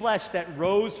same flesh that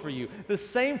rose for you, the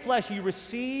same flesh you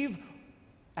receive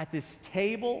at this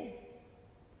table,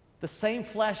 the same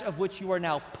flesh of which you are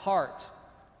now part,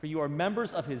 for you are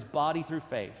members of his body through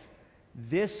faith.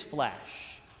 This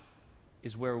flesh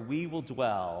is where we will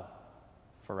dwell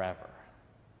forever.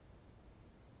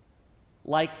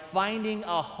 Like finding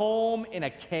a home in a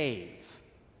cave,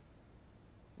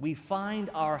 we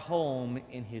find our home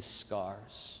in his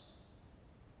scars.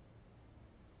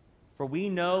 For we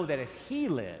know that if he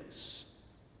lives,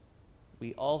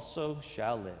 we also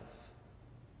shall live.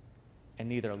 And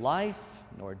neither life,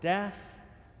 nor death,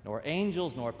 nor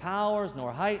angels, nor powers,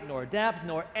 nor height, nor depth,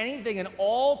 nor anything in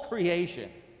all creation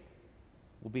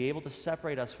will be able to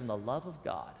separate us from the love of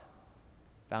God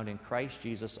found in Christ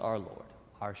Jesus our Lord,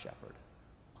 our shepherd.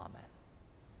 Amen.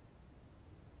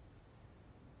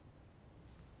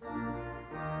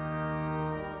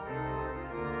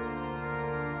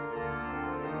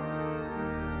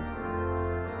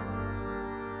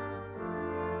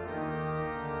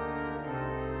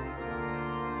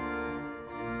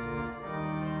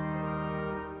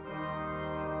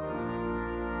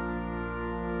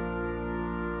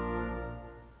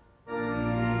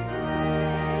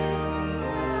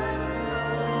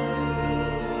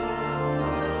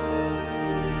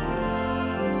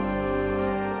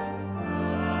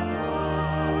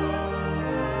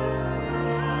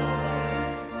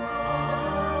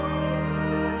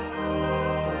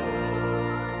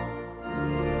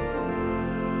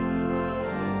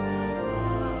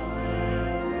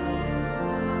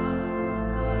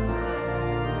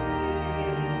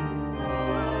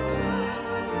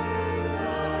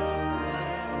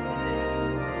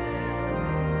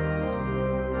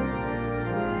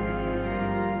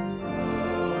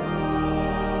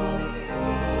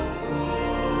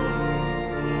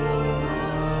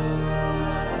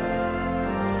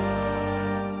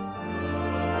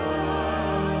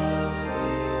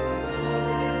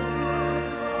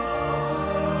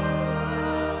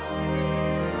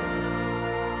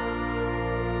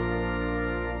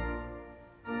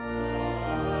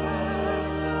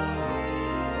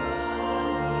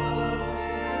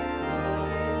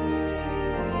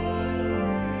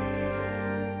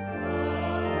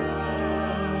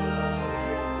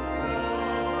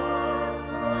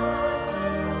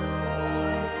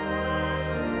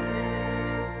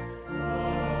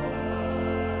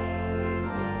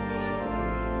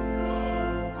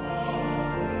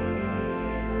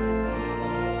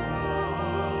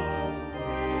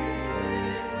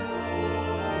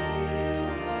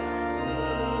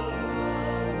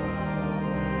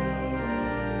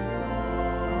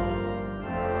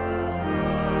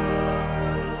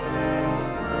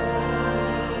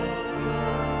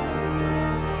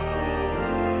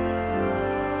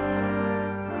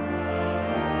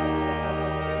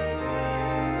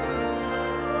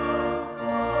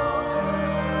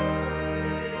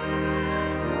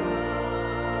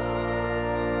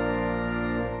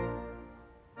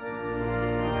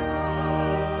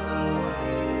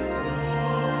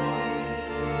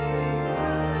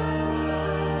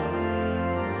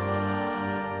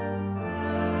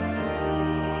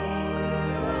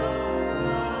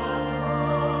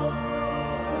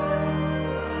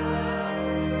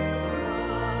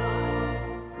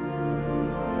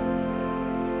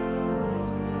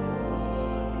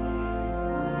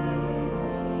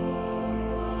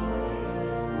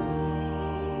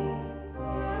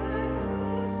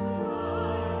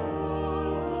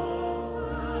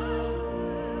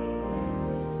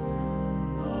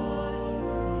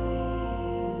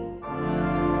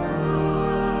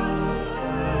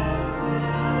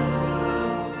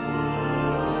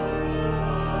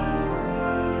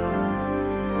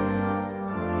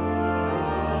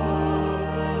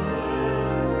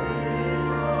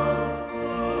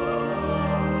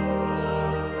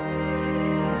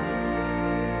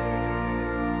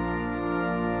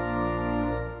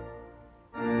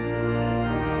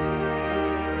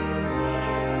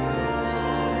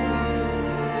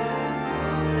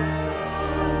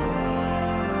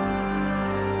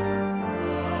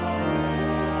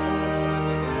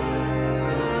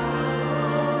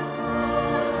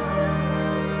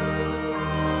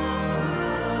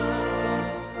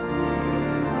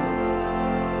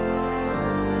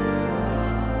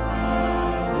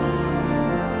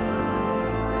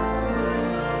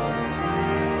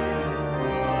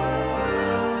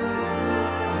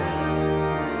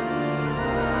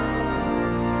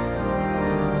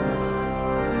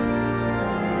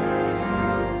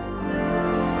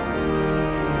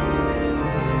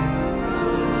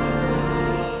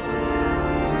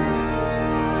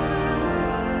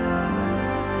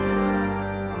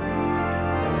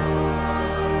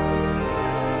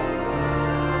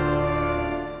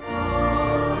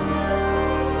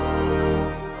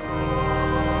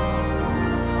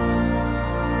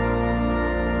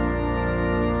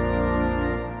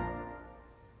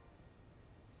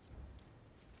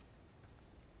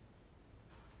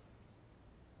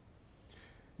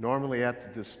 Normally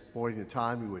at this point in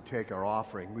time, we would take our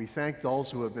offering. We thank those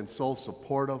who have been so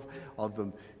supportive of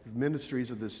the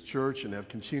ministries of this church and have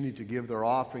continued to give their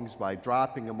offerings by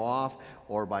dropping them off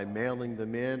or by mailing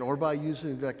them in or by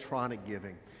using electronic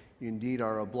giving. You indeed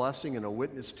are a blessing and a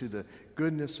witness to the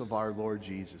goodness of our Lord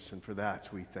Jesus, and for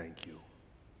that we thank you.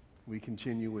 We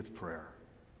continue with prayer.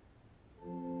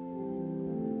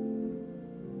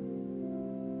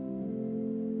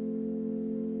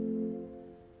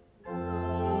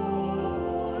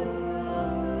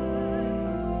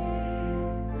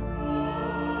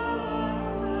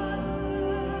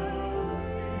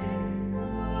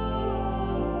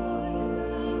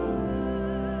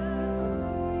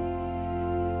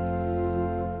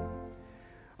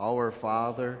 Our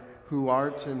Father, who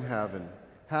art in heaven,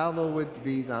 hallowed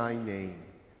be thy name.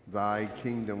 Thy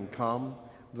kingdom come,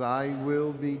 thy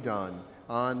will be done,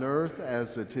 on earth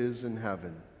as it is in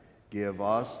heaven. Give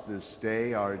us this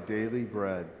day our daily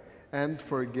bread, and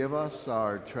forgive us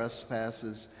our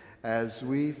trespasses, as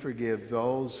we forgive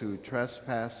those who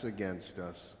trespass against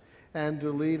us. And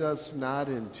lead us not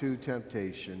into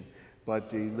temptation, but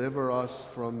deliver us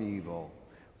from evil.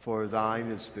 For thine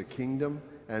is the kingdom,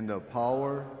 and the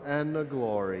power, and the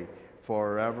glory,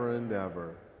 forever and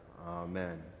ever.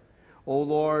 Amen. O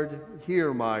Lord,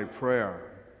 hear my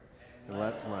prayer, and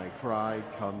let my cry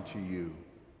come to you.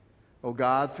 O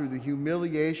God, through the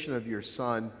humiliation of your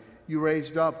Son, you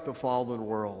raised up the fallen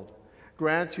world.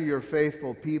 Grant to your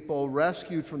faithful people,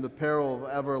 rescued from the peril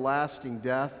of everlasting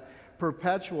death,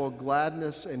 perpetual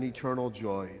gladness and eternal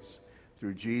joys.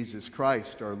 Through Jesus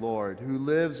Christ our Lord, who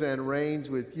lives and reigns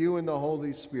with you in the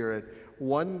Holy Spirit,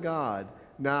 one God,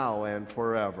 now and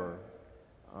forever.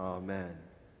 Amen.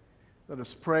 Let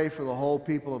us pray for the whole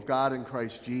people of God in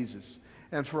Christ Jesus,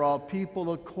 and for all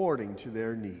people according to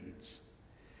their needs.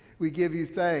 We give you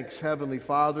thanks, Heavenly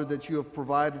Father, that you have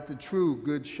provided the true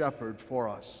Good Shepherd for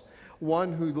us,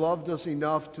 one who loved us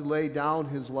enough to lay down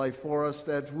his life for us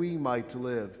that we might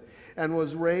live, and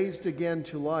was raised again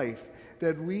to life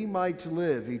that we might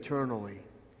live eternally.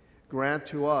 Grant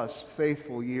to us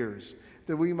faithful years,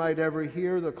 that we might ever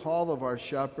hear the call of our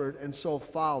shepherd and so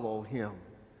follow him.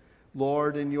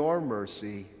 Lord, in your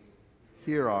mercy,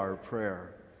 hear our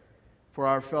prayer. For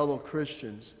our fellow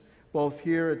Christians, both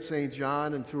here at St.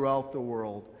 John and throughout the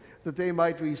world, that they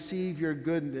might receive your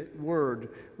good word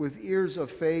with ears of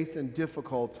faith in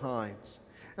difficult times,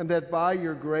 and that by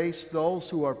your grace those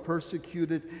who are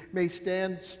persecuted may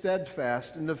stand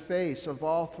steadfast in the face of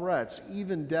all threats,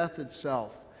 even death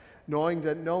itself, knowing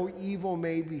that no evil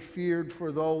may be feared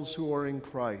for those who are in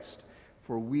Christ,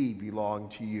 for we belong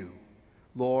to you.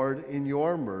 Lord, in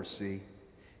your mercy,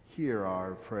 hear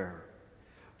our prayer.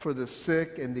 For the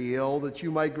sick and the ill, that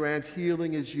you might grant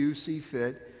healing as you see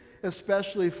fit,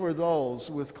 especially for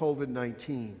those with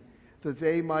COVID-19, that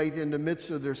they might, in the midst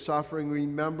of their suffering,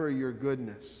 remember your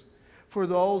goodness. For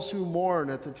those who mourn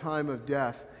at the time of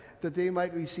death, that they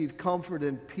might receive comfort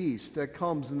and peace that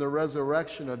comes in the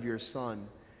resurrection of your Son,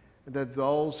 and that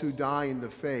those who die in the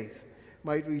faith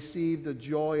might receive the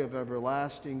joy of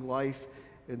everlasting life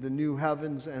in the new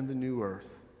heavens and the new earth.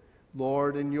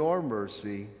 Lord, in your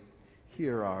mercy,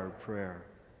 hear our prayer.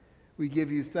 We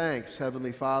give you thanks,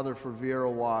 Heavenly Father, for Vera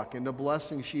Walk and the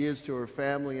blessing she is to her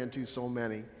family and to so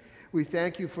many. We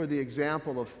thank you for the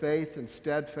example of faith and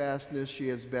steadfastness she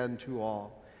has been to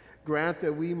all. Grant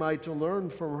that we might learn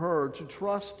from her to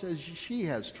trust as she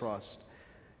has trust,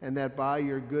 and that by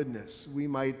your goodness we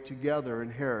might together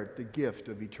inherit the gift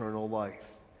of eternal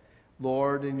life.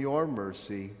 Lord, in your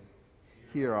mercy,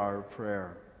 hear our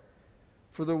prayer.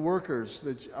 For the workers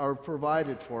that are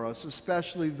provided for us,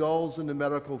 especially those in the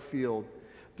medical field,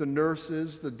 the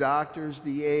nurses, the doctors,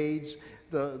 the aides,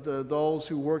 those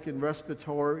who work in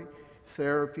respiratory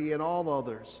therapy, and all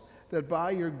others, that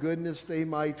by your goodness they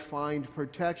might find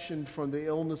protection from the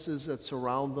illnesses that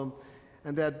surround them,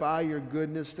 and that by your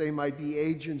goodness they might be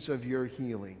agents of your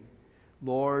healing.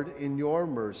 Lord, in your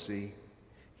mercy,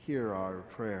 hear our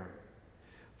prayer.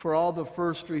 For all the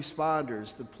first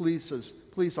responders, the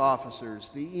police officers,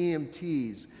 the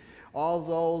EMTs, all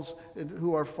those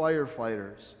who are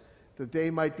firefighters, that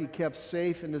they might be kept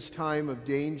safe in this time of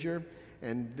danger,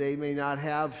 and they may not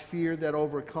have fear that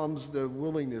overcomes the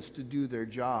willingness to do their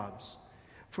jobs.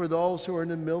 For those who are in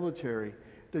the military,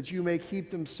 that you may keep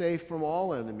them safe from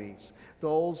all enemies,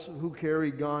 those who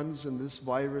carry guns and this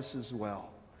virus as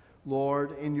well.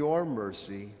 Lord, in your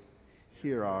mercy,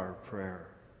 hear our prayer.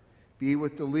 Be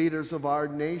with the leaders of our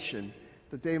nation,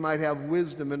 that they might have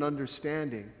wisdom and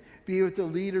understanding. Be with the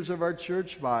leaders of our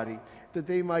church body, that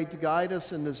they might guide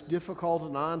us in this difficult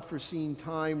and unforeseen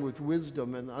time with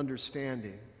wisdom and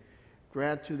understanding.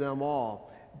 Grant to them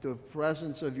all the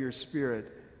presence of your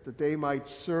Spirit, that they might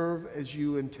serve as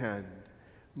you intend.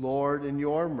 Lord, in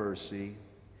your mercy,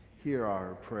 hear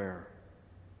our prayer.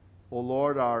 O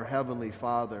Lord, our heavenly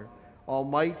Father,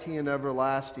 almighty and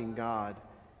everlasting God,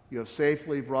 you have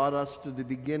safely brought us to the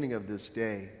beginning of this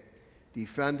day.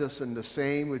 Defend us in the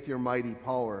same with your mighty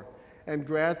power, and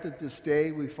grant that this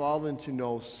day we fall into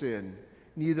no sin,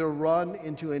 neither run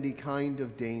into any kind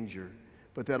of danger,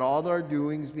 but that all our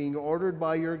doings, being ordered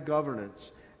by your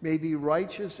governance, may be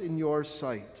righteous in your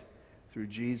sight. Through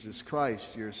Jesus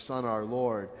Christ, your Son, our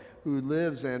Lord, who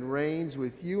lives and reigns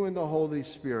with you in the Holy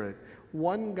Spirit,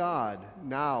 one God,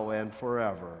 now and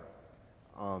forever.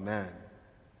 Amen.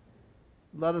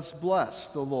 Let us bless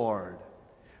the Lord.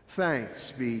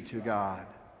 Thanks be to God.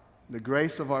 The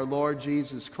grace of our Lord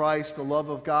Jesus Christ, the love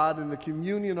of God, and the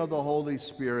communion of the Holy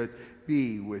Spirit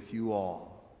be with you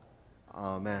all.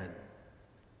 Amen.